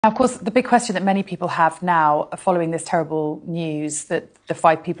Now, of course, the big question that many people have now, following this terrible news that the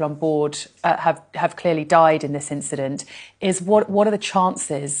 5 people on board have clearly died in this incident, is what are the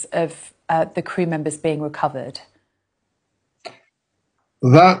chances of the crew members being recovered?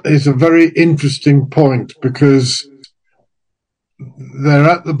 That is a very interesting point because they're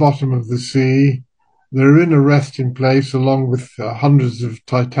at the bottom of the sea. They're in a resting place along with hundreds of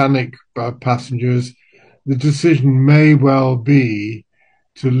Titanic passengers. The decision may well be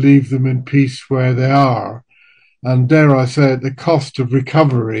to leave them in peace where they are. And dare I say it, the cost of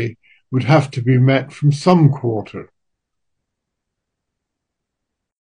recovery would have to be met from some quarter.